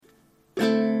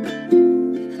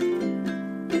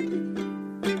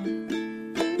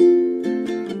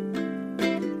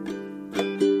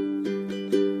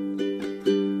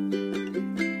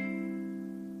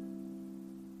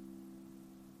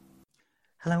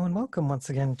Hello and welcome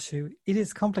once again to It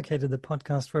Is Complicated, the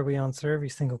podcast where we answer every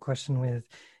single question with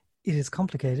It Is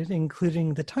Complicated,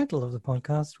 including the title of the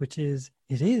podcast, which is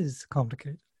It Is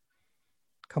Complicated.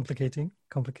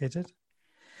 Complicated.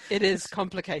 It is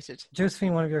complicated.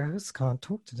 Josephine, one of your hosts, can't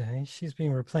talk today. She's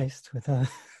being replaced with a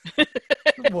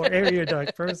more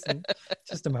erudite person.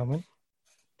 Just a moment.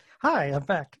 Hi, I'm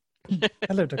back.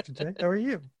 Hello, Dr. J. How are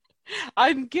you?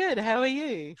 I'm good. How are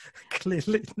you?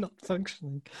 Clearly not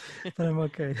functioning, but I'm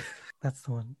okay. That's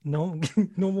the one.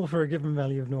 Normal for a given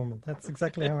value of normal. That's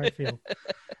exactly how I feel.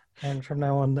 And from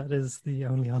now on, that is the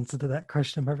only answer to that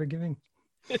question I'm ever giving.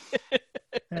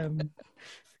 Hello,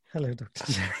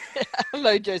 Dr. J.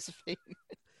 Hello, Josephine.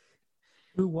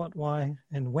 Who, what, why,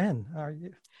 and when are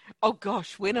you? Oh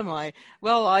gosh, when am I?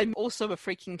 Well, I'm also a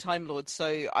freaking Time Lord,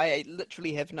 so I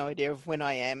literally have no idea of when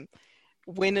I am.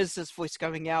 When is this voice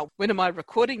going out? When am I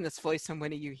recording this voice? And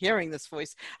when are you hearing this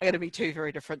voice? Are going to be two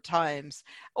very different times.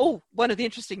 Oh, one of the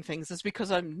interesting things is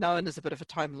because I'm known as a bit of a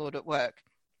Time Lord at work.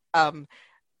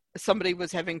 Somebody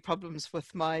was having problems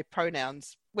with my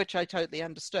pronouns, which I totally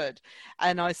understood.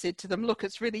 And I said to them, look,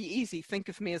 it's really easy. Think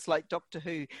of me as like Doctor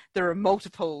Who. There are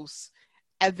multiples,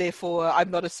 and therefore I'm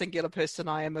not a singular person.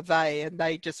 I am a they. And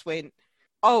they just went,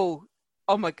 oh,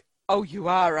 you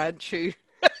are, aren't you?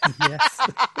 Yes,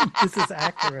 this is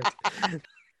accurate.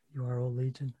 You are all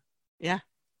Legion. Yeah,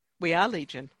 we are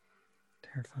Legion.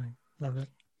 Terrifying. Love it.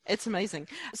 It's amazing.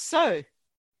 So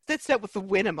let's start with the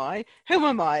when am I? Who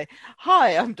am I?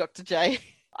 Hi, I'm Dr. J.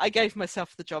 I gave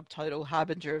myself the job title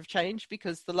Harbinger of Change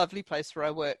because the lovely place where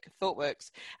I work, ThoughtWorks,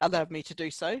 allowed me to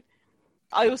do so.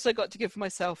 I also got to give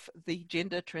myself the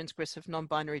gender transgressive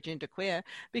non-binary genderqueer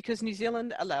because New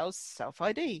Zealand allows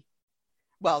self-ID.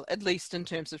 Well, at least in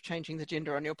terms of changing the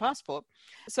gender on your passport.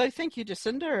 So thank you,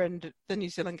 Jacinda and the New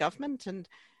Zealand government, and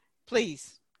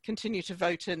please continue to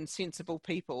vote in sensible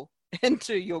people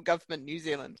into your government, New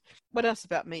Zealand. What else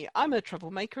about me? I'm a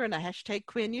troublemaker and a hashtag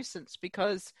queer nuisance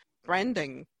because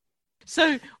branding.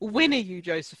 So when are you,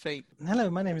 Josephine? Hello,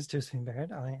 my name is Josephine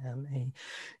Baird. I am an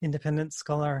independent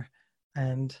scholar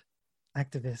and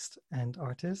activist and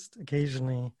artist,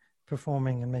 occasionally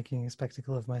performing and making a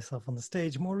spectacle of myself on the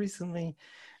stage. More recently,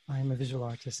 I'm a visual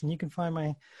artist, and you can find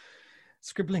my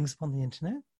scribblings upon the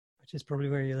internet, which is probably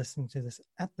where you're listening to this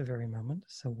at the very moment.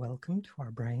 So welcome to our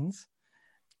brains.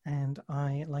 And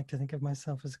I like to think of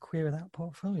myself as a queer without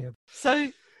portfolio.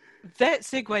 So that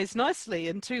segues nicely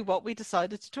into what we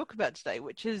decided to talk about today,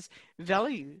 which is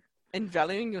value and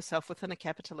valuing yourself within a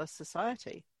capitalist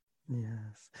society.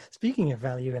 Yes. Speaking of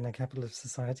value in a capitalist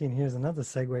society, and here's another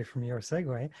segue from your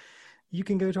segue, you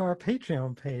can go to our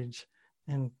Patreon page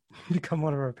and become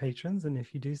one of our patrons. And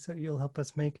if you do so, you'll help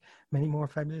us make many more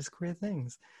fabulous queer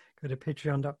things. Go to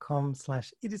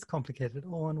patreon.com/itiscomplicated,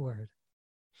 all one word.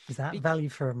 Is that value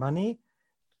for money?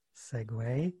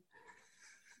 Segue.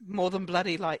 More than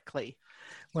bloody likely.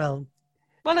 Well,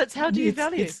 it's how do you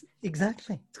value?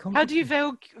 Exactly. How do you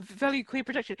value queer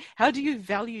protection? How do you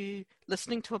value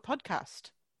listening to a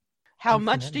podcast? How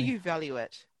much do you value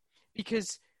it?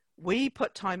 Because we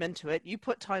put time into it, you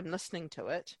put time listening to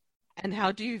it, and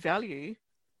how do you value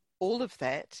all of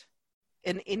that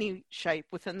in any shape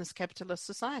within this capitalist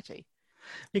society?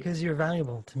 Because you're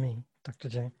valuable to me, Dr.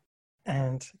 J.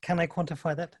 And can I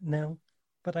quantify that? No,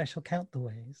 but I shall count the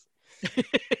ways.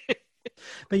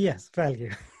 But yes,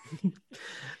 value.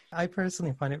 I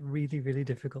personally find it really, really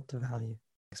difficult to value,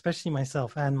 especially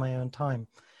myself and my own time.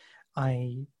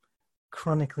 I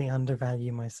chronically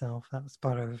undervalue myself. That was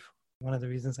part of one of the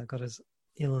reasons I got as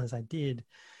ill as I did,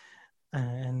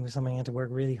 and was something I had to work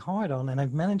really hard on. And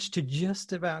I've managed to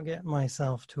just about get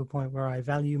myself to a point where I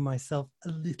value myself a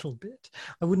little bit.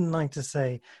 I wouldn't like to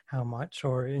say how much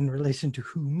or in relation to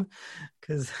whom,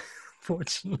 because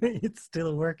fortunately it's still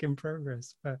a work in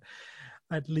progress, but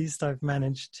at least I've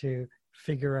managed to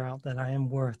figure out that I am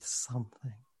worth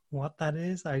something. What that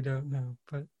is, I don't know,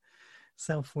 but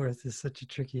self-worth is such a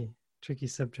tricky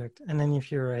subject. And then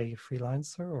if you're a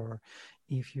freelancer or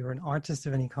if you're an artist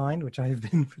of any kind, which I've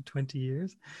been for 20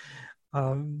 years,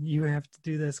 you have to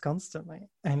do this constantly.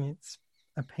 And it's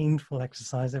a painful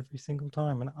exercise every single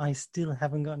time. And I still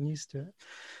haven't gotten used to it.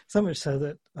 So much so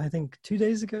that I think 2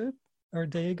 days ago or a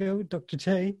day ago, Dr.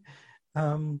 Che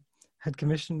had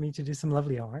commissioned me to do some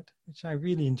lovely art, which I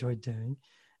really enjoyed doing.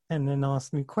 And then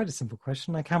asked me quite a simple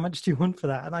question, like, how much do you want for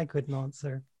that? And I couldn't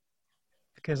answer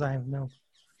because I have no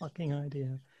fucking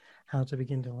idea how to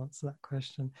begin to answer that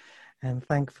question. And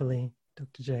thankfully,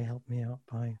 Dr. J helped me out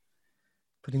by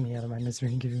putting me out of my misery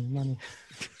and giving me money,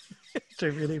 which I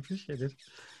really appreciated.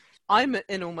 I'm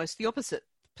in almost the opposite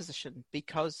position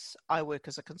because I work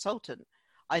as a consultant.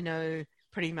 I know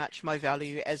pretty much my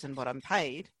value as in what I'm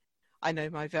paid. I know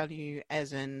my value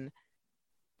as in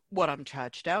what I'm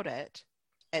charged out at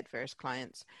various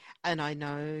clients. And I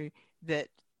know that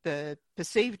the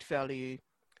perceived value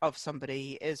of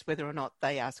somebody is whether or not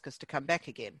they ask us to come back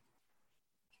again.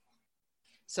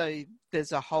 So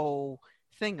there's a whole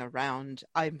thing around,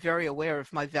 I'm very aware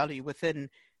of my value within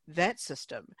that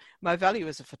system. My value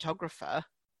as a photographer,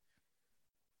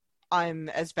 I'm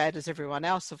as bad as everyone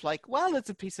else of like, well, it's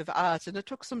a piece of art and it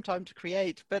took some time to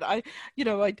create, but I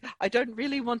don't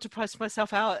really want to price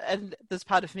myself out. And there's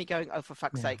part of me going, oh, for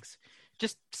fuck's sakes,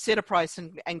 just set a price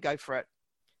and go for it.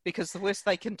 Because the worst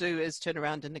they can do is turn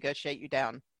around and negotiate you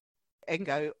down and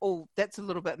go, oh, that's a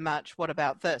little bit much. What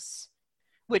about this?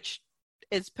 Which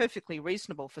is perfectly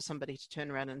reasonable for somebody to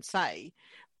turn around and say,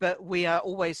 but we are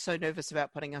always so nervous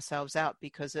about putting ourselves out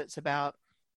because it's about,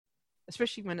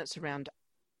 especially when it's around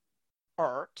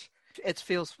art, it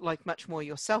feels like much more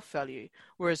your self-value.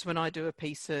 Whereas when I do a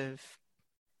piece of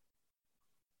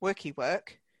worky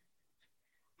work,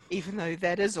 even though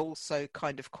that is also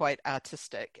kind of quite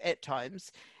artistic at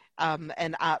times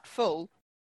and artful,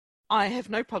 I have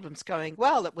no problems going,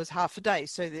 well, it was half a day,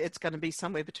 so it's going to be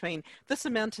somewhere between this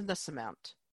amount and this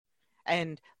amount.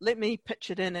 And let me pitch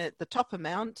it in at the top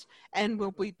amount and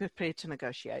we'll be prepared to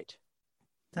negotiate.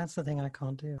 That's the thing I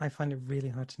can't do. I find it really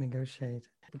hard to negotiate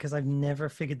because I've never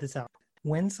figured this out.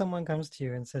 When someone comes to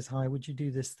you and says, hi, would you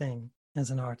do this thing as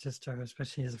an artist or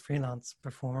especially as a freelance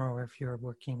performer or if you're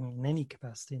working in any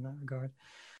capacity in that regard,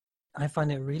 I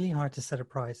find it really hard to set a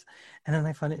price. And then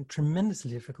I find it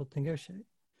tremendously difficult to negotiate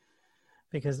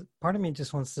because part of me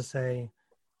just wants to say,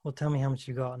 well, tell me how much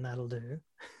you got and that'll do.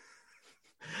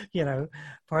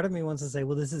 Part of me wants to say,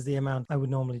 well, this is the amount I would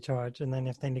normally charge. And then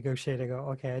if they negotiate, I go,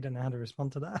 okay, I don't know how to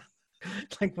respond to that.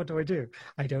 Like, what do?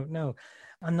 I don't know.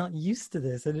 I'm not used to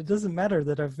this. And it doesn't matter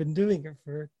that I've been doing it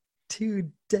for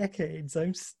 2 decades.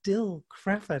 I'm still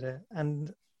crap at it.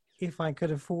 And if I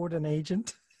could afford an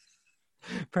agent,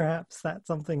 perhaps that's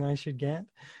something I should get.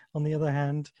 On the other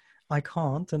hand, I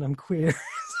can't and I'm queer.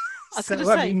 I was going to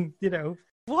say,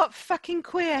 what fucking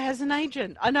queer has an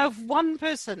agent? I know of one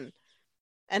person.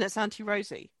 And it's Auntie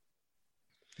Rosie.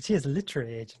 She is a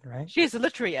literary agent, right? She is a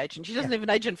literary agent. She doesn't have an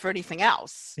agent for anything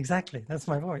else. Exactly. That's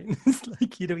my point. It's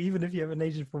like, even if you have an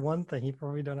agent for one thing, you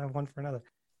probably don't have one for another.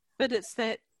 But it's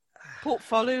that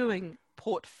portfolioing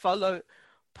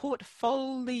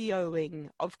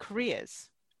of careers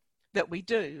that we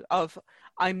do of,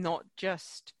 I'm not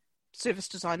just service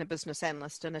designer, business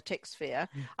analyst in a tech sphere.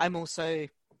 I'm also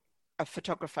a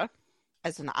photographer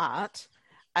as an art,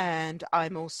 and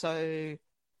I'm also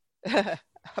a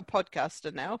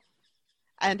podcaster now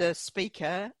and a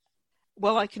speaker.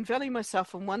 Well, I can value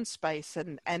myself in one space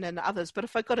and in others, but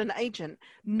if I got an agent,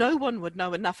 no one would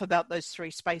know enough about those 3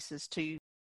 spaces to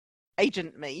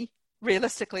agent me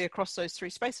realistically across those 3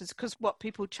 spaces, because what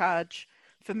people charge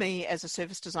for me as a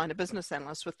service designer business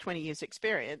analyst with 20 years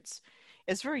experience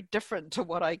is very different to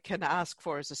what I can ask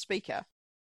for as a speaker,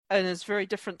 and is very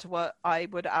different to what I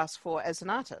would ask for as an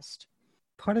artist.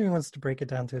 Part of me wants to break it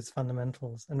down to its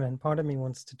fundamentals, and then part of me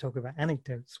wants to talk about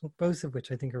anecdotes, both of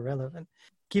which I think are relevant.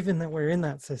 Given that we're in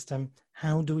that system,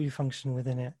 how do we function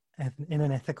within it in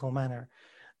an ethical manner,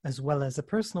 as well as a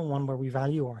personal one where we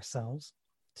value ourselves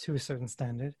to a certain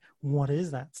standard? What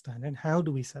is that standard? How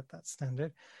do we set that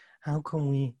standard? How can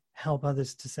we help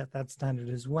others to set that standard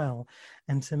as well,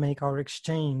 and to make our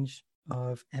exchange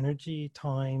of energy,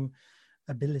 time,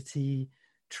 ability,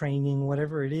 training,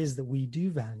 whatever it is that we do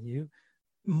value,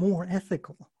 more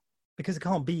ethical? Because it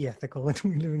can't be ethical when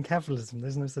we live in capitalism.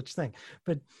 There's no such thing.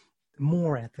 But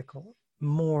more ethical,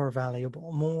 more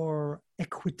valuable, more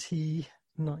equity,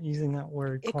 I'm not using that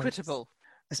word. Equitable.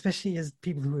 Especially as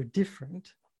people who are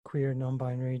different, queer,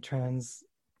 non-binary, trans,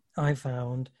 I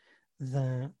found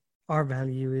that our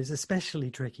value is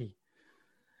especially tricky.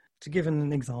 To give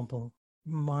an example,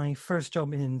 my first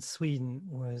job in Sweden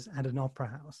was at an opera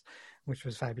house, which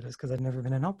was fabulous because I'd never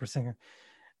been an opera singer.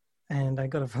 And I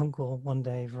got a phone call one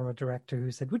day from a director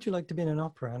who said, would you like to be in an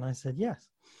opera? And I said, yes,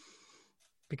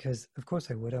 because of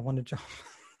course I would. I want a job.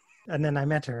 And then I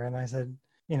met her and I said,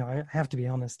 I have to be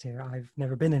honest here. I've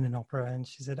never been in an opera. And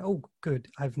she said, oh, good.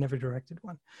 I've never directed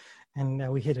one. And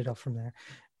we hit it off from there.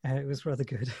 And it was rather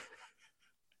good.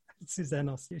 Suzanne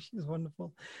Ossier, she was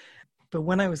wonderful. But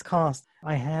when I was cast,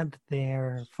 I had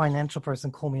their financial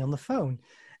person call me on the phone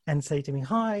and say to me,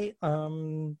 hi,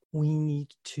 we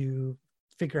need to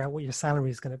figure out what your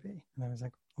salary is going to be. And I was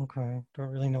like, okay, don't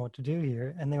really know what to do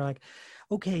here. And they were like,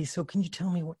 okay, so can you tell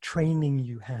me what training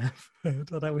you have? And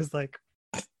I was like,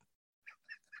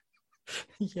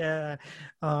 yeah,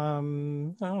 I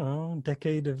don't know,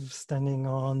 decade of standing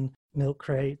on milk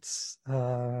crates,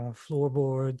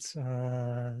 floorboards,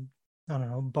 I don't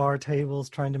know, bar tables,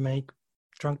 trying to make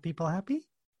drunk people happy.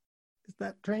 Is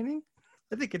that training?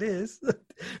 I think it is.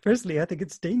 Personally, I think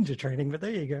it's danger training, but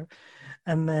there you go.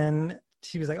 And then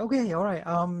she was like, okay, all right,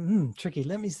 tricky,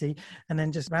 let me see. And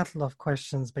then just rattled off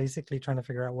questions, basically trying to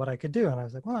figure out what I could do. And I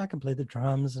was like, well, I can play the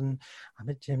drums, and I'm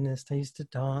a gymnast, I used to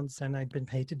dance, and I'd been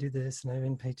paid to do this, and I've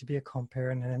been paid to be a compere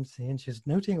and an MC. And she's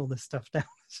noting all this stuff down.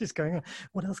 She's going,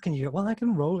 what else can you do? Well, I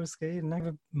can roller skate, and I have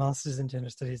a master's in gender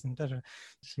studies, and da-da.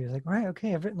 She was like, right,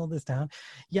 okay, I've written all this down.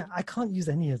 Yeah, I can't use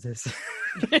any of this.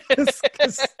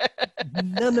 Because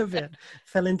none of it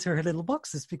fell into her little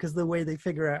boxes, because the way they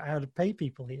figure out how to pay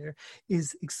people here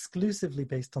is exclusively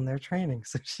based on their training.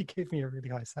 So she gave me a really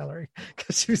high salary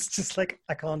because she was just like,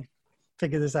 I can't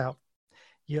figure this out.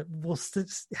 Yeah, well,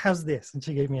 how's this? And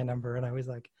she gave me a number, and I was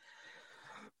like,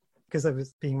 because I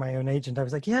was being my own agent, I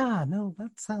was like, yeah, no,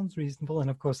 that sounds reasonable. And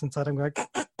of course, inside I'm going,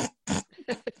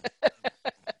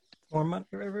 more money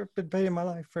I've ever been paid in my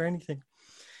life for anything.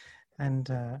 And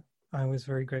I was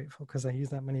very grateful, because I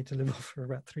used that money to live off for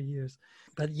about 3 years.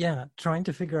 But yeah, trying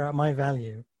to figure out my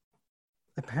value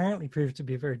apparently proved to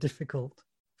be very difficult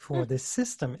for this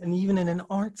system. And even in an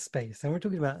art space, and we're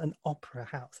talking about an opera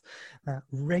house that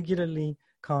regularly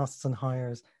casts and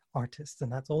hires artists,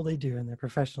 and that's all they do, and they're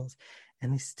professionals.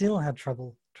 And they still had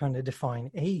trouble trying to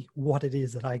define, A, what it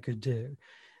is that I could do,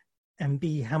 and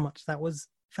B, how much that was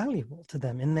valuable to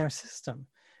them in their system.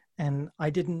 And I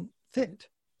didn't fit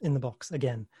in the box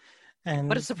again. And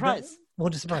what a surprise.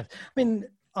 What a surprise. I mean,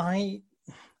 I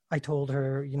told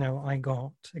her, you know, I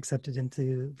got accepted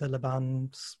into the Laban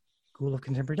School of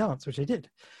Contemporary Dance, which I did.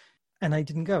 And I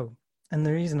didn't go. And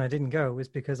the reason I didn't go was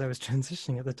because I was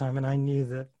transitioning at the time, and I knew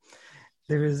that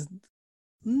there is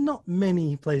not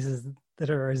many places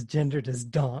that are as gendered as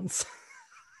dance.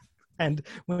 And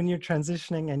when you're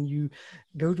transitioning and you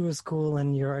go to a school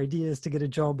and your idea is to get a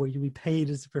job where you'll be paid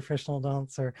as a professional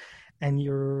dancer, and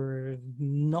you're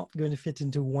not going to fit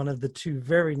into one of the two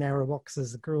very narrow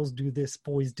boxes, girls do this,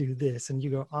 boys do this, and you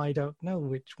go, I don't know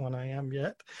which one I am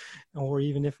yet, or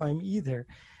even if I'm either.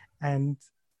 And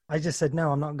I just said,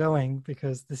 no, I'm not going,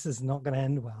 because this is not going to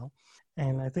end well.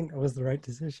 And I think that was the right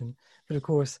decision. But of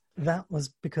course, that was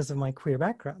because of my queer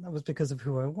background. That was because of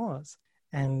who I was.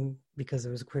 And because I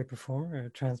was a queer performer, a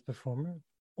trans performer,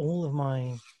 all of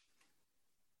my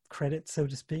credits, so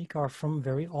to speak, are from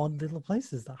very odd little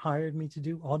places that hired me to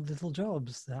do odd little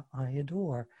jobs that I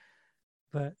adore,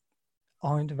 but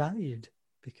aren't valued.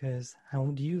 Because how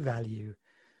do you value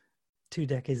 2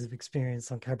 decades of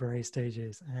experience on cabaret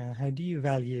stages? How do you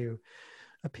value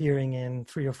appearing in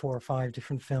 3 or 4 or 5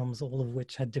 different films, all of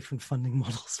which had different funding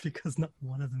models, because not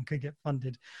one of them could get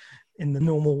funded in the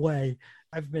normal way?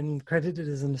 I've been credited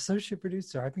as an associate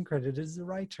producer, I've been credited as a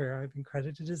writer, I've been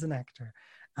credited as an actor,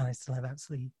 and I still have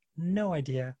absolutely no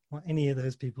idea what any of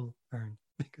those people earn,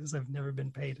 because I've never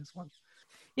been paid as one.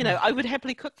 You know, I would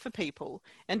happily cook for people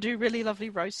and do really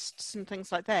lovely roasts and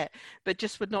things like that, but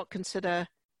just would not consider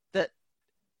that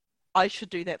I should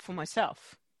do that for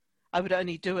myself. I would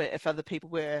only do it if other people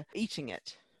were eating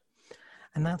it.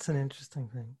 And that's an interesting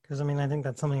thing, because I mean, I think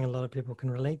that's something a lot of people can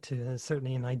relate to. There's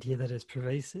certainly an idea that is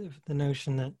pervasive, the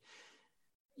notion that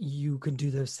you could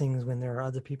do those things when there are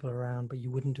other people around, but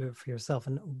you wouldn't do it for yourself.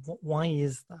 And why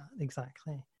is that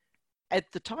exactly?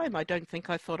 At the time, I don't think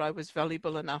I thought I was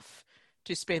valuable enough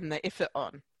to spend the effort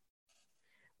on.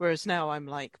 Whereas now I'm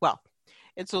like, well,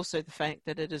 it's also the fact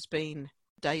that it has been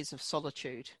days of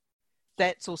solitude.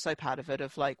 That's also part of it,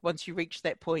 of like, once you reach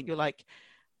that point, you're like,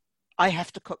 I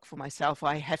have to cook for myself.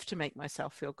 I have to make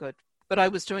myself feel good. But I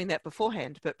was doing that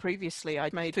beforehand. But previously I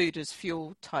made food as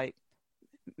fuel type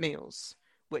meals,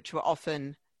 which were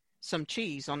often some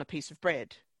cheese on a piece of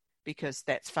bread, because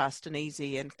that's fast and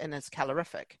easy and is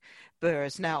calorific.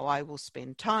 Whereas now I will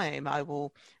spend time, I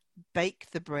will bake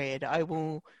the bread,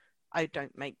 I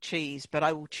don't make cheese, but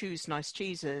I will choose nice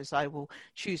cheeses. I will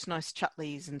choose nice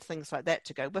chutneys and things like that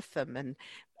to go with them, and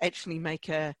actually make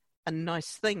a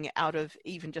nice thing out of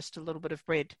even just a little bit of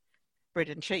bread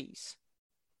and cheese.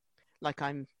 Like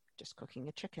I'm just cooking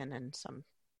a chicken and some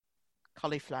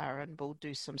cauliflower, and we'll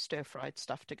do some stir-fried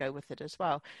stuff to go with it as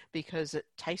well, because it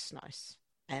tastes nice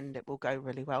and it will go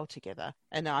really well together,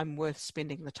 and I'm worth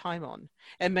spending the time on.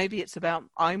 And maybe it's about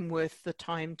I'm worth the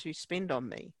time to spend on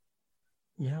me.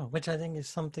 Yeah, which I think is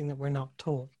something that we're not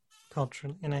taught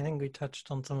culturally. And I think we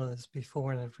touched on some of this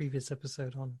before in a previous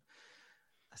episode on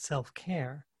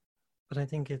self-care. But I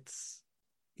think it's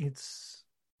in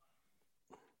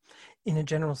a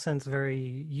general sense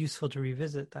very useful to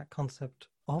revisit that concept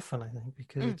often, I think,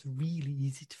 because it's really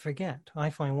easy to forget. I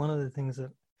find one of the things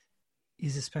that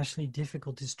is especially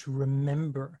difficult is to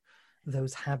remember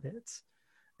those habits.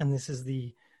 And this is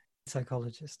the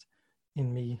psychologist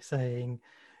in me saying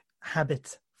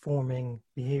habit forming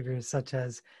behaviors such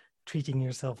as treating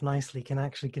yourself nicely can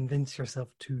actually convince yourself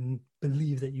to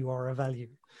believe that you are a value,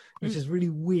 which is really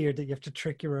weird that you have to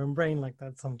trick your own brain like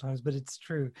that sometimes, but it's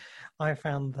true. I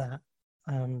found that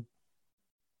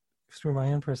through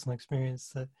my own personal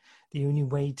experience that the only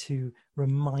way to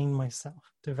remind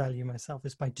myself to value myself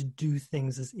is by to do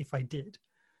things as if I did.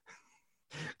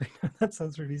 That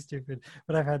sounds really stupid,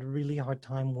 but I've had a really hard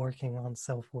time working on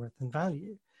self-worth and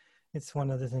value. It's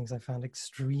one of the things I found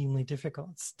extremely difficult.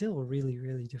 It's still really,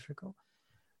 really difficult.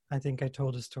 I think I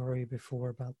told a story before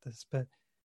about this, but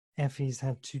Effie's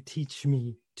had to teach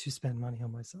me to spend money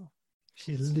on myself.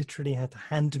 She literally had to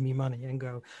hand me money and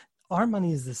go, our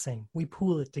money is the same. We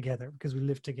pool it together because we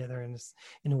live together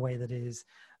in a way that is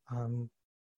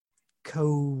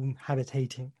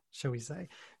cohabitating, shall we say.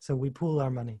 So we pool our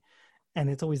money and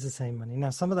it's always the same money.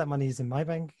 Now, some of that money is in my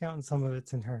bank account and some of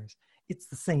it's in hers. It's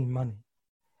the same money.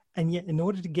 And yet, in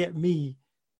order to get me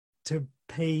to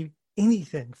pay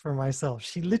anything for myself,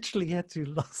 she literally had to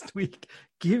last week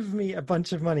give me a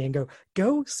bunch of money and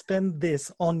go spend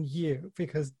this on you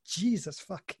because Jesus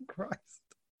fucking Christ.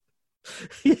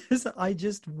 Yes, I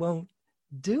just won't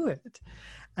do it.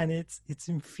 And it's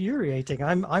infuriating.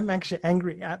 I'm actually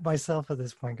angry at myself at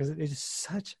this point because it is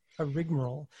such a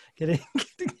rigmarole getting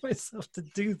myself to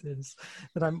do this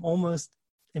that I'm almost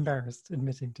embarrassed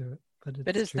admitting to it.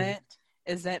 But it's true.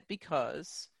 Is that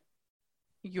because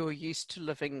you're used to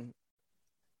living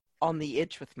on the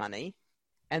edge with money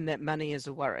and that money is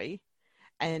a worry?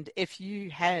 And if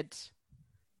you had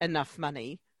enough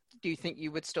money, do you think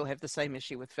you would still have the same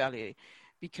issue with value?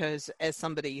 Because as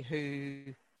somebody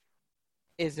who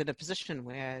is in a position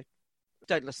where,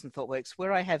 don't listen ThoughtWorks,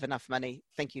 where I have enough money,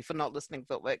 thank you for not listening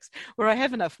ThoughtWorks, where I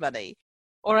have enough money,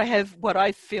 or I have what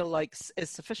I feel like is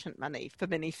sufficient money for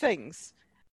many things,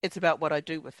 it's about what I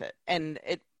do with it. And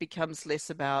it becomes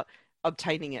less about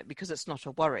obtaining it because it's not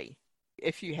a worry.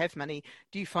 If you have money,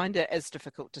 do you find it as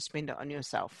difficult to spend it on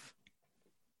yourself?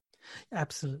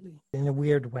 Absolutely. In a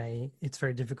weird way, it's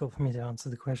very difficult for me to answer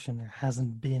the question. There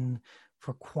hasn't been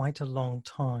for quite a long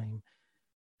time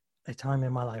a time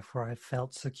in my life where I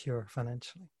felt secure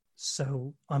financially.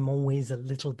 So I'm always a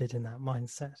little bit in that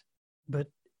mindset. But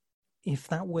if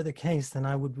that were the case, then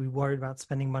I would be worried about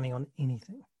spending money on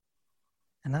anything.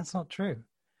 And that's not true.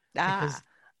 Because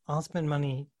I'll spend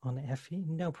money on Effie,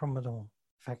 no problem at all.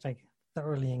 In fact, I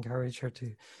thoroughly encourage her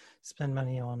to spend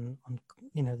money on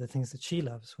the things that she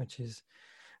loves, which is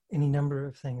any number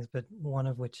of things, but one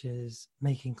of which is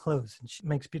making clothes. And she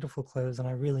makes beautiful clothes, and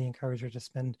I really encourage her to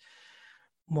spend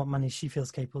what money she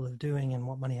feels capable of doing and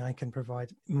what money I can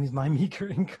provide with my meager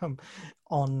income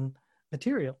on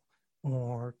material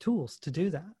or tools to do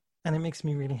that. And it makes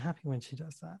me really happy when she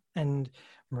does that. And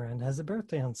Miranda has a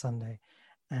birthday on Sunday,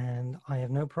 and I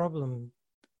have no problem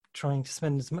trying to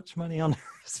spend as much money on her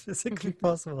as physically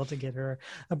possible to get her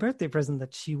a birthday present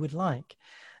that she would like.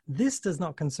 This does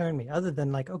not concern me other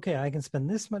than okay, I can spend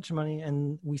this much money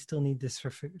and we still need this for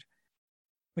food,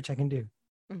 which I can do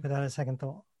without a second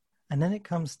thought. And then it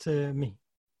comes to me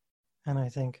and I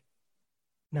think,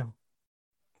 no,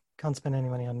 can't spend any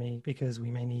money on me because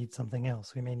we may need something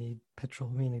else. We may need petrol,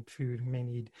 we may need food, we may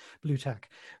need blue tack,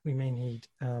 we may need,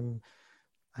 I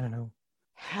don't know.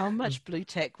 How much blue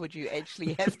tack would you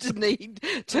actually have to need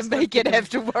to make it have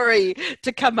to worry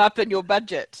to come up in your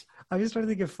budget? I was trying to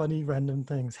think of funny random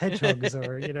things, hedgehogs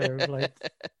or,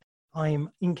 I'm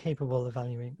incapable of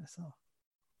valuing myself,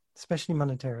 especially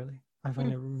monetarily. I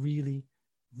find it really,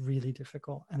 really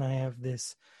difficult. And I have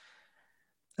this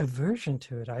aversion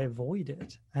to it. I avoid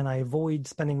it, and I avoid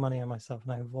spending money on myself,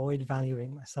 and I avoid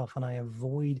valuing myself, and I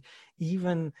avoid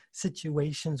even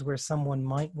situations where someone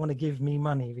might want to give me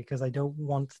money because I don't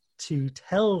want to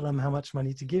tell them how much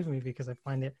money to give me because I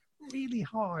find it really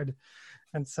hard.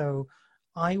 And so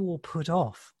I will put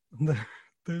off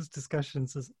those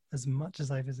discussions as much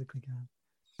as I physically can.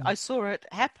 I saw it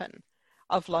happen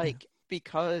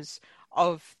because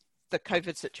of the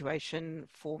COVID situation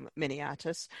for many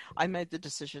artists, I made the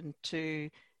decision to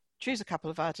choose a couple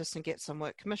of artists and get some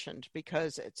work commissioned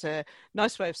because it's a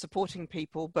nice way of supporting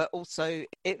people, but also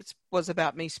it was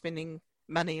about me spending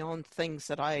money on things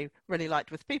that I really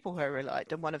liked with people who I really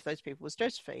liked. And one of those people was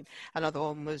Josephine. Another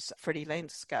one was Freddie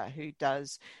Lansker, who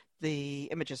does the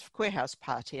Images for Queer House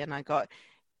Party. And I got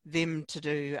them to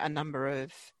do a number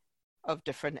of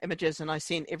different images, and I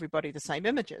sent everybody the same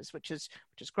images, which is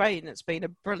great, and it's been a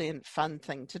brilliant, fun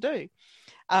thing to do.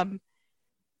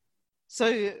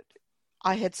 So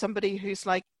I had somebody who's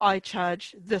like, I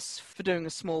charge this for doing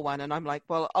a small one. And I'm like,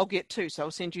 well, I'll get two, so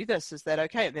I'll send you this. Is that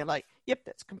okay? And they're like, yep,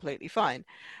 that's completely fine.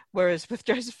 Whereas with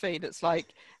Josephine, it's like,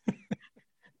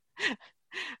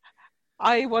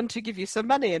 I want to give you some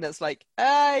money. And it's like,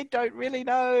 I don't really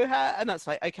know how. And it's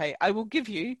like, okay, I will give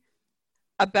you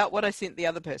about what I sent the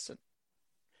other person.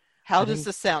 How does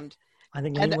this sound? I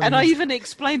think And I even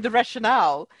explained the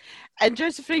rationale. And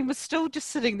Josephine was still just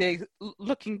sitting there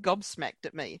looking gobsmacked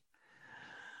at me.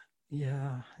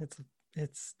 Yeah,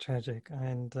 it's tragic,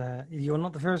 and you're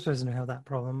not the first person to have that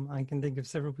problem. I can think of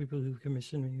several people who've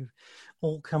commissioned me who've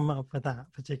all come up with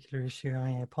that particular issue.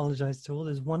 I apologize to all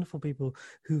those wonderful people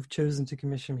who've chosen to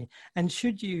commission me. And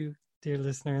should you, dear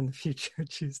listener, in the future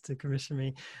choose to commission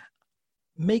me,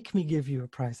 make me give you a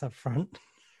price up front.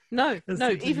 No,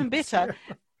 even better.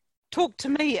 Talk to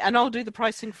me and I'll do the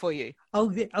pricing for you.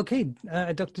 Oh, okay.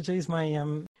 Dr. J is my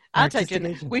art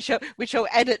agent. We shall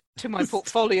add it to my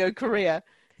portfolio career.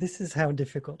 This is how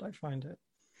difficult I find it.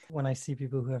 When I see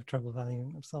people who have trouble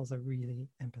valuing themselves, I really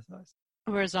empathize.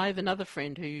 Whereas I have another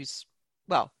friend who's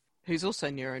also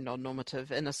neuro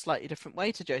non-normative in a slightly different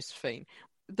way to Josephine.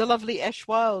 The lovely Ash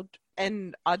Wild,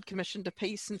 and I'd commissioned a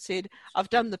piece and said, I've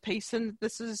done the piece and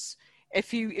this is,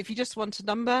 if you just want a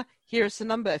number, here is the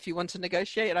number. If you want to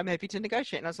negotiate, I'm happy to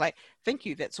negotiate. And I was like, thank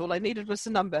you. That's all I needed was the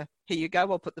number. Here you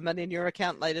go. I'll put the money in your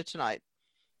account later tonight.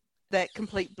 That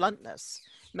complete bluntness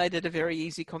made it a very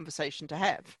easy conversation to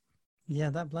have. Yeah,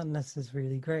 that bluntness is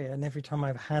really great. And every time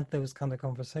I've had those kind of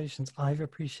conversations, I've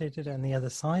appreciated it and the other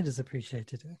side has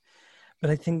appreciated it. But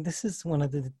I think this is one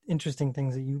of the interesting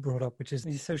things that you brought up, which is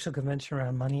the social convention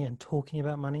around money and talking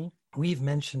about money. We've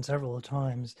mentioned several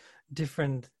times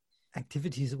different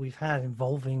activities that we've had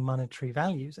involving monetary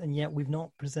values, and yet we've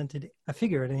not presented a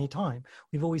figure at any time.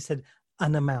 We've always said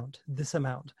an amount, this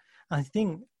amount. I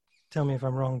think, tell me if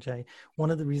I'm wrong, Jay,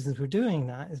 one of the reasons we're doing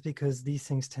that is because these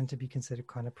things tend to be considered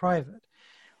kind of private.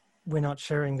 We're not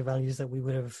sharing the values that we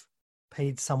would have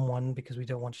paid someone because we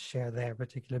don't want to share their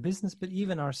particular business, but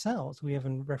even ourselves, we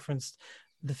haven't referenced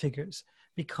the figures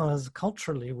because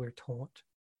culturally we're taught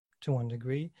to one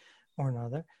degree or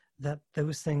another that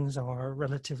those things are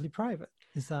relatively private.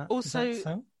 Is that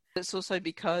so? It's also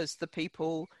because the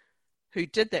people who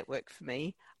did that work for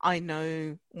me, I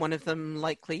know one of them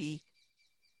likely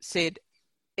said,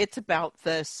 it's about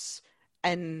this,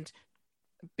 and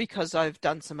because I've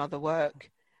done some other work,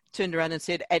 turned around and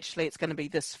said, actually, it's going to be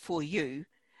this for you.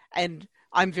 And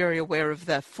I'm very aware of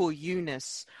the for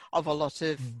you-ness of a lot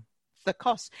of the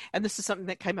costs. And this is something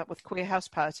that came up with Queer House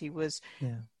Party was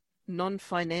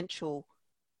non-financial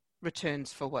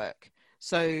returns for work.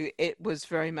 So it was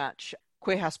very much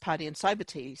Queer House Party and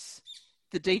Cybertees.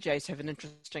 The DJs have an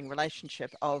interesting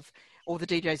relationship of, or the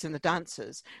DJs and the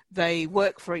dancers, they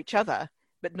work for each other,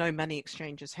 but no money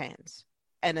exchanges hands.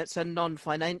 And it's a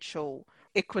non-financial,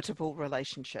 equitable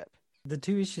relationship. The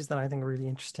two issues that I think are really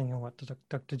interesting in what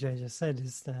Dr. J just said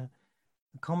is the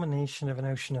combination of a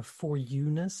notion of for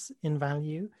you-ness in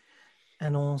value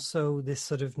and also this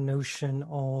sort of notion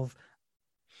of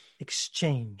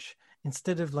exchange.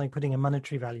 Instead of like putting a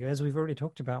monetary value, as we've already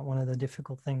talked about, one of the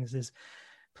difficult things is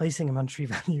placing a monetary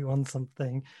value on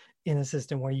something in a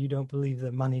system where you don't believe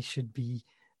that money should be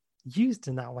used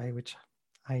in that way, which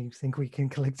I think we can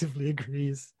collectively agree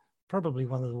is probably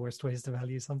one of the worst ways to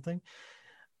value something.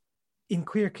 In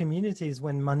queer communities,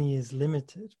 when money is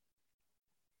limited,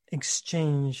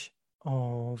 exchange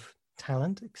of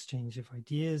talent, exchange of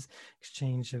ideas,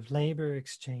 exchange of labor,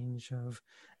 exchange of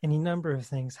any number of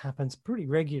things happens pretty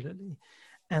regularly.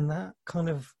 And that kind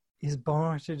of is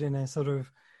bartered in a sort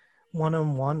of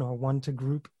one-on-one or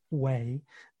one-to-group way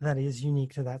that is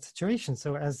unique to that situation.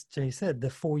 So as Jay said, the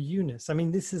for you-ness, I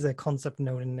mean, this is a concept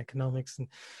known in economics and,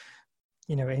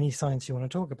 you know, any science you want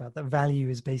to talk about, that value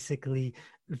is basically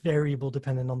variable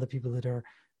dependent on the people that are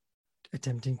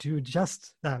attempting to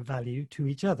adjust that value to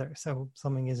each other. So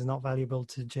something is not valuable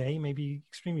to Jay, maybe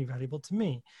extremely valuable to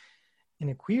me. In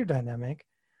a queer dynamic,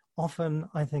 often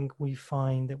I think we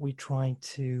find that we try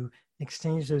to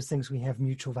exchange those things we have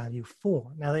mutual value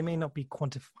for. Now, they may not be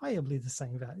quantifiably the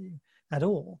same value at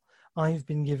all. I've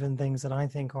been given things that I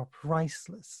think are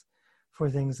priceless for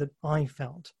things that I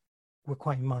felt were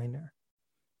quite minor.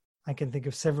 I can think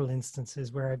of several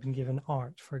instances where I've been given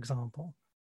art, for example,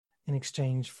 in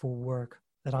exchange for work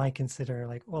that I consider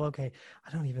like, well, okay,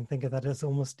 I don't even think of that as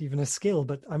almost even a skill,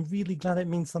 but I'm really glad it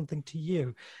means something to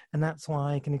you. And that's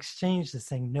why I can exchange this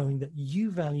thing, knowing that you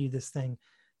value this thing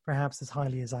perhaps as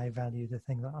highly as I value the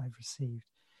thing that I've received.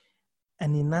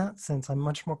 And in that sense, I'm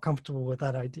much more comfortable with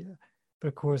that idea. But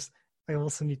of course, I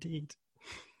also need to eat.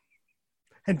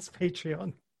 Hence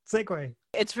Patreon. Segue.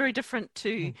 It's very different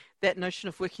to that notion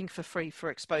of working for free for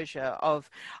exposure, of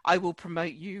I will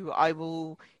promote you, I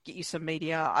will get you some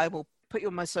media, I will put you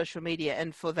on my social media,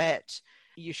 and for that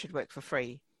you should work for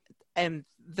free. And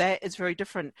that is very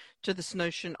different to this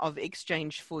notion of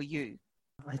exchange for you.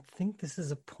 I think this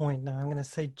is a point. Now I'm going to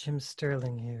say Jim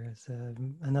Sterling here as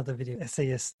another video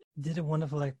essayist did a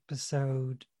wonderful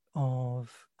episode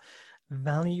of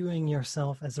valuing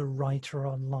yourself as a writer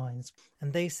online.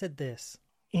 And they said this: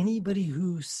 anybody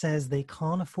who says they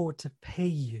can't afford to pay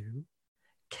you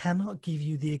cannot give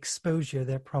you the exposure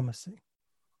they're promising.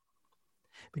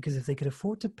 Because if they could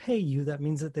afford to pay you, that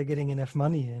means that they're getting enough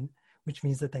money in, which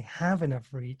means that they have enough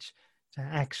reach to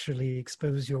actually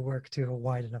expose your work to a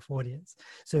wide enough audience.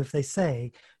 So if they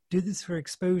say, do this for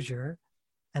exposure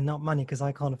and not money because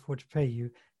I can't afford to pay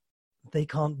you, they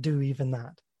can't do even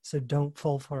that. So don't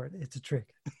fall for it. It's a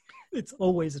trick. It's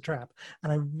always a trap.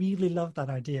 And I really love that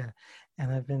idea. And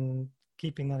I've been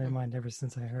keeping that in mind ever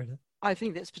since I heard it. I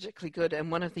think that's particularly good. And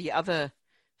one of the other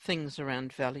things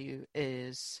around value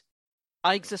is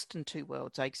I exist in two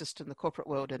worlds. I exist in the corporate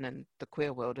world and in the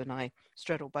queer world, and I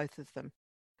straddle both of them.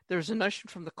 There is a notion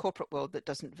from the corporate world that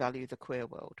doesn't value the queer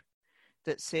world,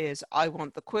 that says, I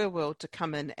want the queer world to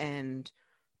come in and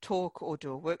talk or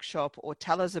do a workshop or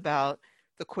tell us about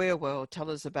the queer world, tell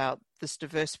us about this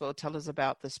diverse world, tell us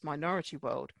about this minority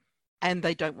world, and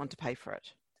they don't want to pay for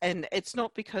it. And it's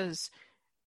not because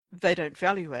they don't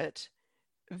value it,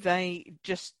 they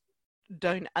just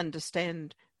don't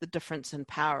understand the difference in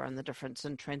power and the difference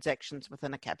in transactions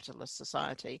within a capitalist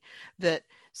society. That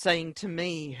saying to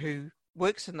me, who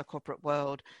works in the corporate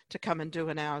world, to come and do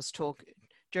an hour's talk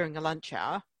during a lunch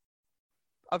hour,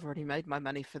 I've already made my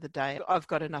money for the day. I've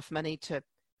got enough money to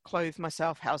clothe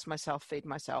myself, house myself, feed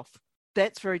myself.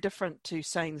 That's very different to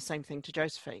saying the same thing to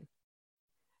Josephine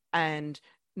and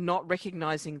not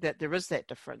recognizing that there is that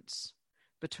difference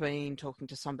between talking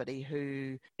to somebody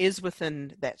who is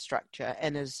within that structure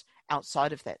and is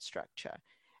outside of that structure,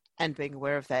 and being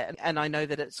aware of that. And I know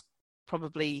that it's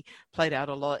probably played out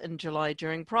a lot in July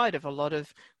during Pride, of a lot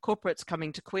of corporates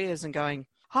coming to queers and going,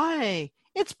 hi,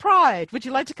 it's Pride, would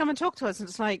you like to come and talk to us? And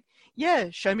it's like, yeah,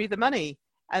 show me the money.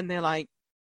 And they're like,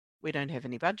 we don't have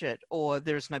any budget, or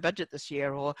there's no budget this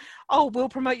year, or, oh, we'll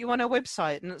promote you on our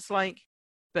website. And it's like,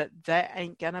 but that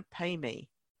ain't gonna pay me.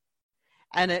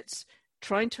 And it's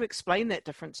trying to explain that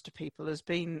difference to people has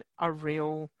been a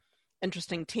real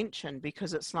interesting tension,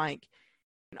 because it's like,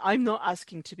 I'm not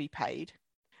asking to be paid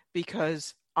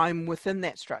because I'm within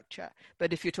that structure.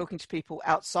 But if you're talking to people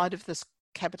outside of this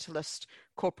capitalist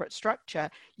corporate structure,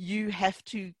 you have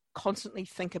to constantly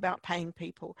think about paying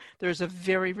people. There is a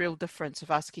very real difference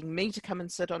of asking me to come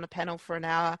and sit on a panel for an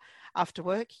hour after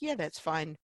work. Yeah, that's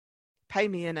fine. Pay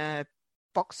me in a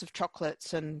box of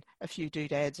chocolates and a few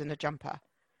doodads and a jumper.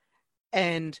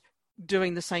 And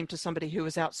doing the same to somebody who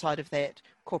is outside of that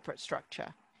corporate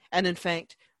structure. And in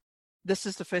fact, this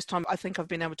is the first time I think I've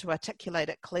been able to articulate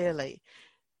it clearly,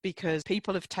 because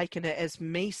people have taken it as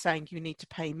me saying you need to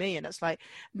pay me. And it's like,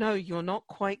 no, you're not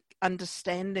quite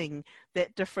understanding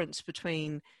that difference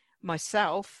between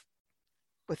myself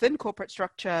within corporate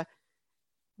structure,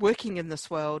 working in this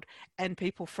world, and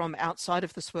people from outside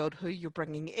of this world who you're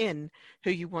bringing in,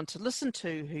 who you want to listen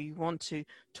to, who you want to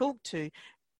talk to.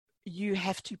 You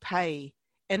have to pay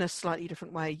in a slightly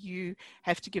different way. You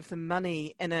have to give them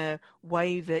money in a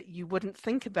way that you wouldn't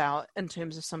think about in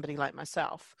terms of somebody like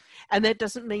myself. And that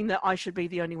doesn't mean that I should be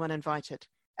the only one invited.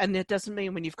 And that doesn't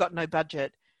mean when you've got no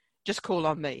budget, just call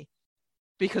on me.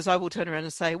 Because I will turn around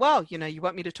and say, well, you know, you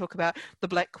want me to talk about the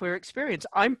Black queer experience.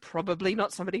 I'm probably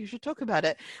not somebody who should talk about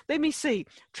it. Let me see.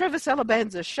 Travis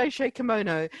Alabanza, Shay Shay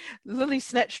Kimono, Lily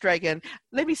Snatchdragon.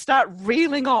 Let me start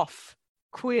reeling off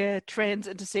queer, trans,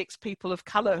 intersex people of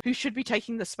colour who should be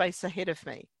taking the space ahead of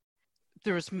me.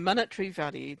 There is monetary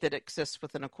value that exists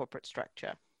within a corporate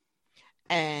structure.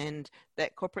 And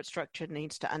that corporate structure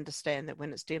needs to understand that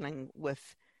when it's dealing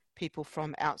with people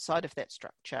from outside of that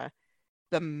structure,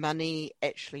 the money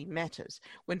actually matters.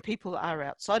 When people are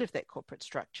outside of that corporate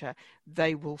structure,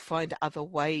 they will find other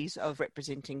ways of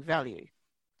representing value.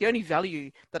 The only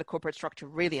value that a corporate structure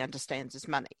really understands is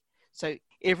money. So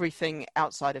everything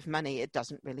outside of money, it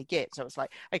doesn't really get. So it's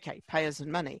like, okay, pay us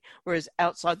in money. Whereas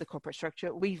outside the corporate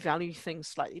structure, we value things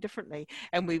slightly differently.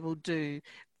 And we will do,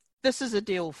 this is a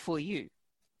deal for you.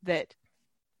 That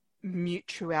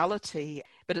mutuality,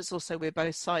 but it's also where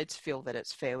both sides feel that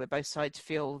it's fair, where both sides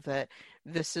feel that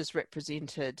this is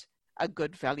represented a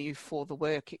good value for the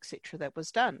work, etc., that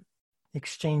was done.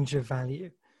 Exchange of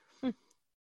value.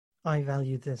 I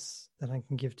value this that I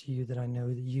can give to you that I know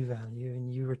that you value,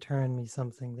 and you return me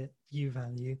something that you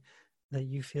value that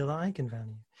you feel that I can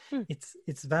value. Hmm.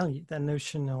 It's value, that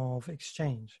notion of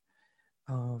exchange,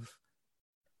 of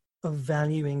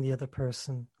valuing the other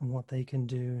person and what they can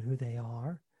do and who they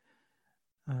are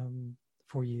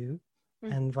for you,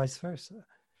 and vice versa.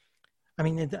 I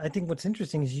mean, I think what's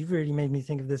interesting is you've really made me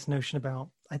think of this notion about,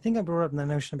 I think I brought up the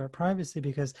notion about privacy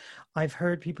because I've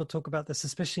heard people talk about this,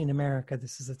 especially in America.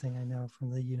 This is a thing I know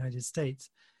from the United States,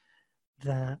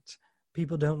 that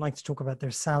people don't like to talk about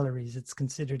their salaries. It's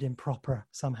considered improper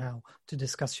somehow to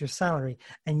discuss your salary.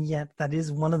 And yet that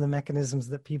is one of the mechanisms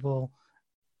that people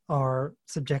are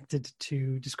subjected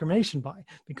to discrimination by,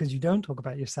 because you don't talk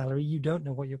about your salary. You don't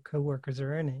know what your coworkers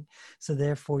are earning. So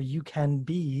therefore you can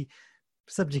be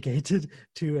subjugated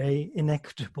to a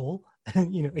inequitable, a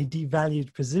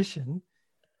devalued position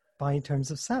by terms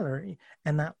of salary.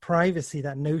 And that privacy,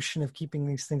 that notion of keeping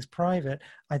these things private,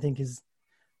 I think is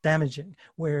damaging.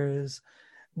 Whereas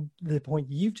the point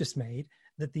you've just made,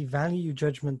 that the value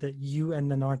judgment that you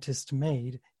and an artist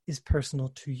made is personal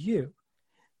to you,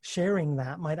 sharing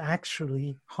that might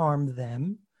actually harm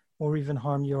them or even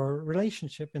harm your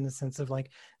relationship, in the sense of like,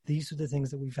 these are the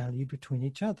things that we value between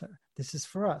each other. This is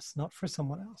for us, not for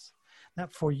someone else.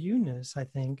 That for you-ness, I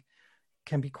think,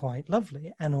 can be quite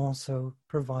lovely, and also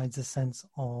provides a sense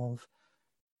of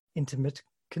intimate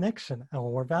connection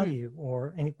or value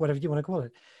or whatever you want to call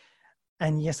it.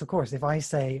 And yes, of course, if I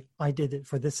say I did it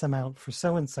for this amount for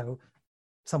so-and-so,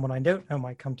 someone I don't know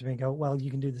might come to me and go, well, you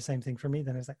can do the same thing for me.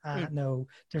 Then it's like, no,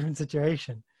 different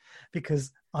situation.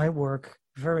 Because I work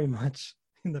very much,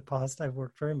 in the past, I've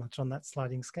worked very much on that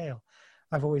sliding scale.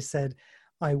 I've always said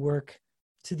I work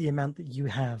to the amount that you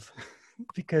have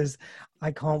because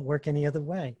I can't work any other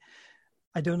way.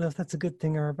 I don't know if that's a good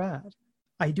thing or a bad.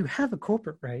 I do have a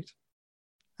corporate rate.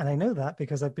 And I know that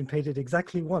because I've been paid it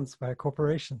exactly once by a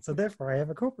corporation. So therefore I have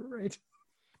a corporate rate.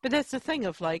 But that's the thing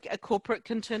of like, a corporate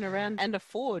can turn around and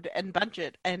afford and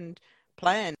budget and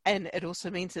plan. And it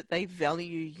also means that they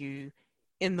value you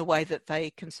in the way that they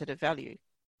consider value.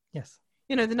 Yes.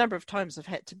 You know, the number of times I've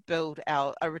had to build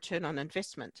out a return on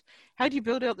investment. How do you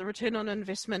build out the return on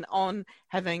investment on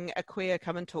having a queer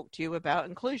come and talk to you about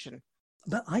inclusion?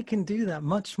 But I can do that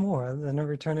much more than a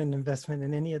return on investment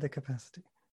in any other capacity,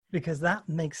 because that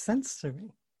makes sense to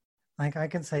me. Like, I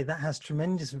can say that has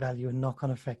tremendous value and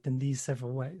knock-on effect in these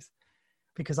several ways,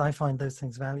 because I find those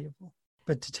things valuable.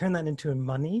 But to turn that into a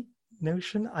money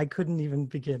notion, I couldn't even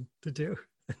begin to do.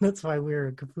 And that's why we're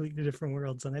in completely different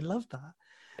worlds. And I love that.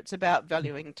 It's about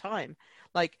valuing time.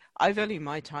 Like, I value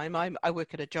my time. I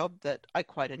work at a job that I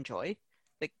quite enjoy,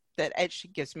 that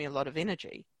actually gives me a lot of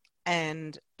energy.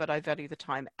 But I value the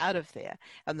time out of there.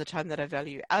 And the time that I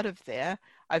value out of there,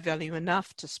 I value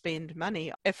enough to spend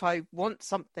money. If I want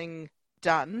something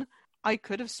done, I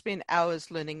could have spent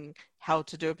hours learning how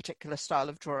to do a particular style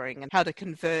of drawing and how to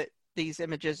convert these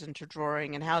images into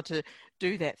drawing and how to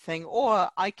do that thing. Or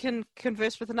I can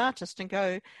converse with an artist and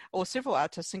go, or several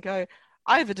artists and go,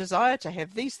 I have a desire to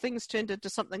have these things turned into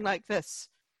something like this.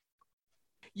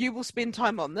 You will spend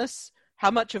time on this. How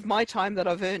much of my time that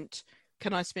I've earned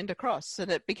can I spend across?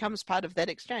 And it becomes part of that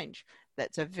exchange.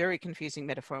 That's a very confusing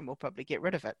metaphor, and we'll probably get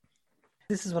rid of it.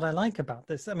 This is what I like about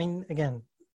this. I mean, again,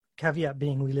 caveat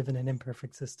being we live in an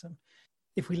imperfect system.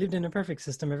 If we lived in a perfect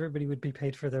system, everybody would be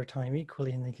paid for their time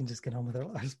equally and they can just get on with their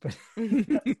lives. But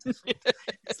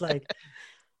it's like,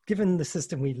 given the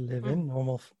system we live in,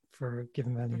 normal for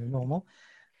given value of normal,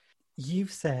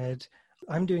 you've said,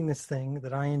 I'm doing this thing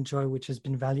that I enjoy, which has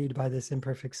been valued by this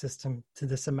imperfect system to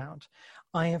this amount.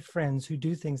 I have friends who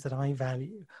do things that I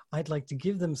value. I'd like to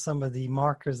give them some of the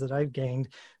markers that I've gained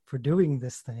for doing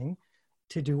this thing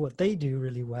to do what they do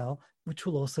really well, which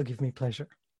will also give me pleasure.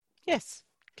 Yes,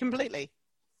 completely.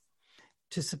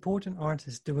 To support an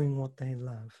artist doing what they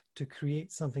love, to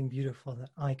create something beautiful that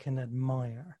I can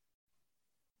admire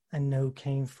and know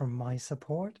came from my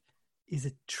support, is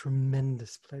a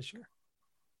tremendous pleasure.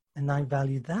 And I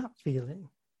value that feeling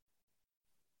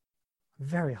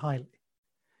very highly.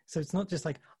 So it's not just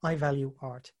like, I value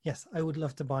art. Yes, I would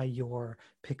love to buy your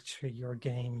picture, your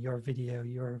game, your video,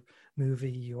 your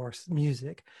movie, your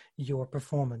music, your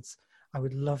performance. I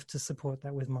would love to support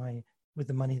that with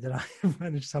the money that I have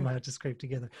managed somehow to scrape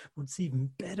together. What's even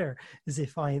better is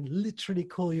if I literally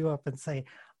call you up and say,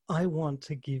 I want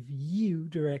to give you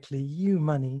directly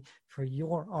money for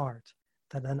your art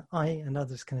that then I and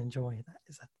others can enjoy. That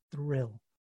is a thrill.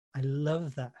 I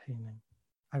love that feeling.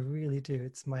 I really do.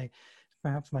 It's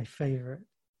perhaps my favorite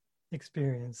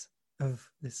experience of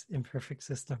this imperfect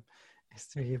system, is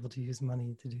to be able to use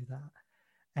money to do that.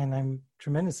 And I'm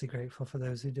tremendously grateful for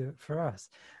those who do it for us.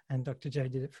 And Dr. J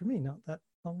did it for me not that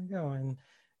long ago.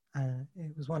 And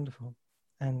it was wonderful.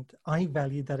 And I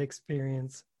value that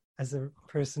experience as a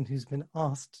person who's been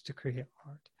asked to create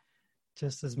art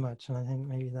just as much. And I think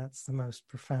maybe that's the most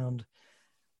profound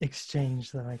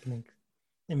exchange that I can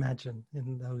imagine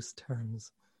in those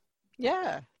terms.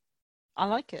 Yeah, I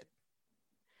like it.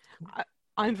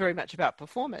 I'm very much about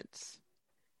performance.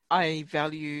 I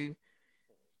value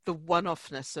the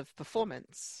one-offness of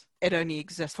performance. It only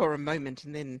exists for a moment.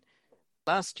 And then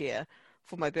last year,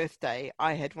 for my birthday,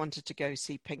 I had wanted to go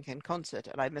see Pink in concert,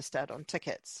 and I missed out on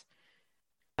tickets.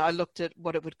 I looked at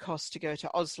what it would cost to go to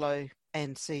Oslo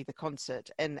and see the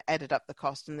concert and added up the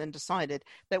cost, and then decided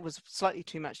that was slightly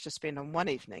too much to spend on one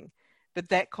evening. But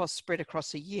that cost spread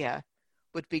across a year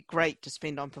would be great to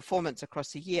spend on performance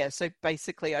across a year. So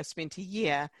basically I spent a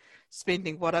year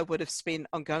spending what I would have spent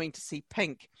on going to see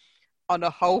Pink on a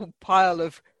whole pile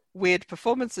of weird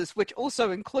performances, which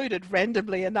also included,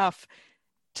 randomly enough,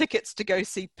 tickets to go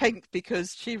see Pink,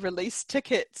 because she released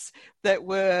tickets that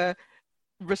were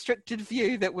restricted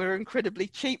view that were incredibly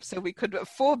cheap, so we couldn't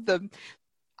afford them.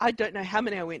 I don't know how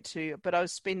many I went to, but I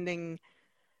was spending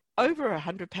over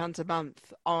 £100 a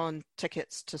month on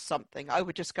tickets to something. I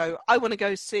would just go, I want to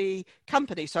go see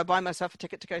Company, so I buy myself a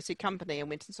ticket to go see Company, and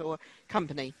went and saw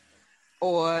Company,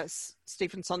 or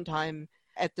Stephen Sondheim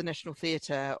at the National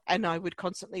Theatre, and I would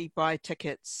constantly buy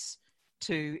tickets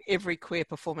to every queer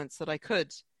performance that I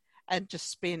could, and just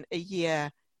spend a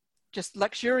year just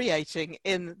luxuriating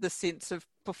in the sense of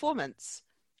performance.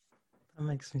 That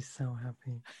makes me so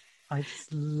happy. I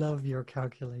just love your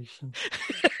calculation.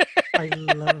 I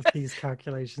love these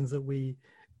calculations that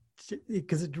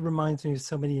because it reminds me of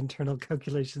so many internal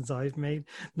calculations I've made.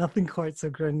 Nothing quite so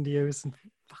grandiose and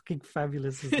fucking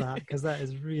fabulous as that, because that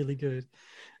is really good.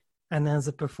 And as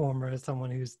a performer, as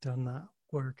someone who's done that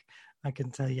work, I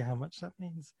can tell you how much that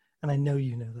means. And I know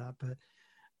you know that, but,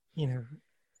 you know,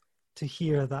 to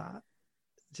hear that,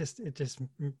 it just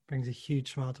brings a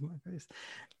huge smile to my face.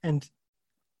 And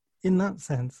in that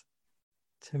sense,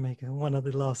 to make one of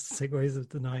the last segues of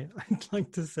the night, I'd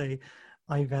like to say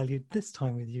I valued this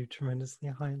time with you tremendously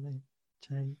highly.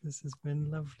 Jay, this has been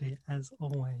lovely as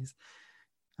always.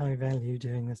 I value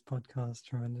doing this podcast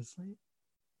tremendously.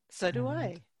 So do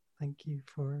I. Thank you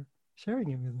for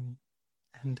sharing it with me.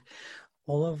 And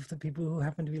all of the people who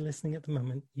happen to be listening at the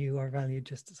moment, you are valued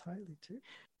just as highly too.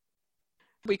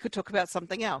 We could talk about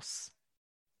something else.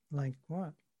 Like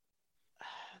what?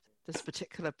 This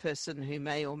particular person who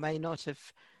may or may not have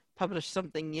published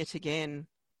something yet again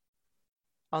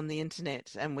on the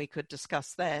internet, and we could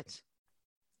discuss that.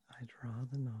 I'd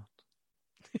rather not.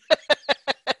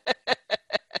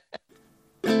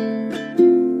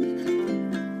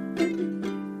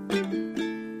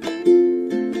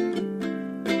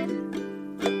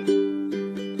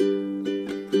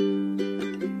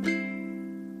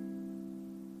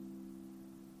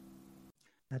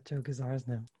 That joke is ours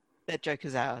now. That joke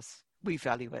is ours. We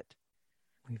value it.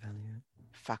 We value it.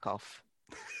 Fuck off.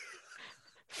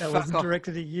 That wasn't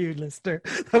directed at you, listener.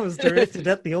 That was directed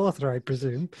at the author, I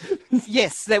presume.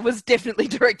 Yes, that was definitely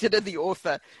directed at the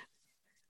author.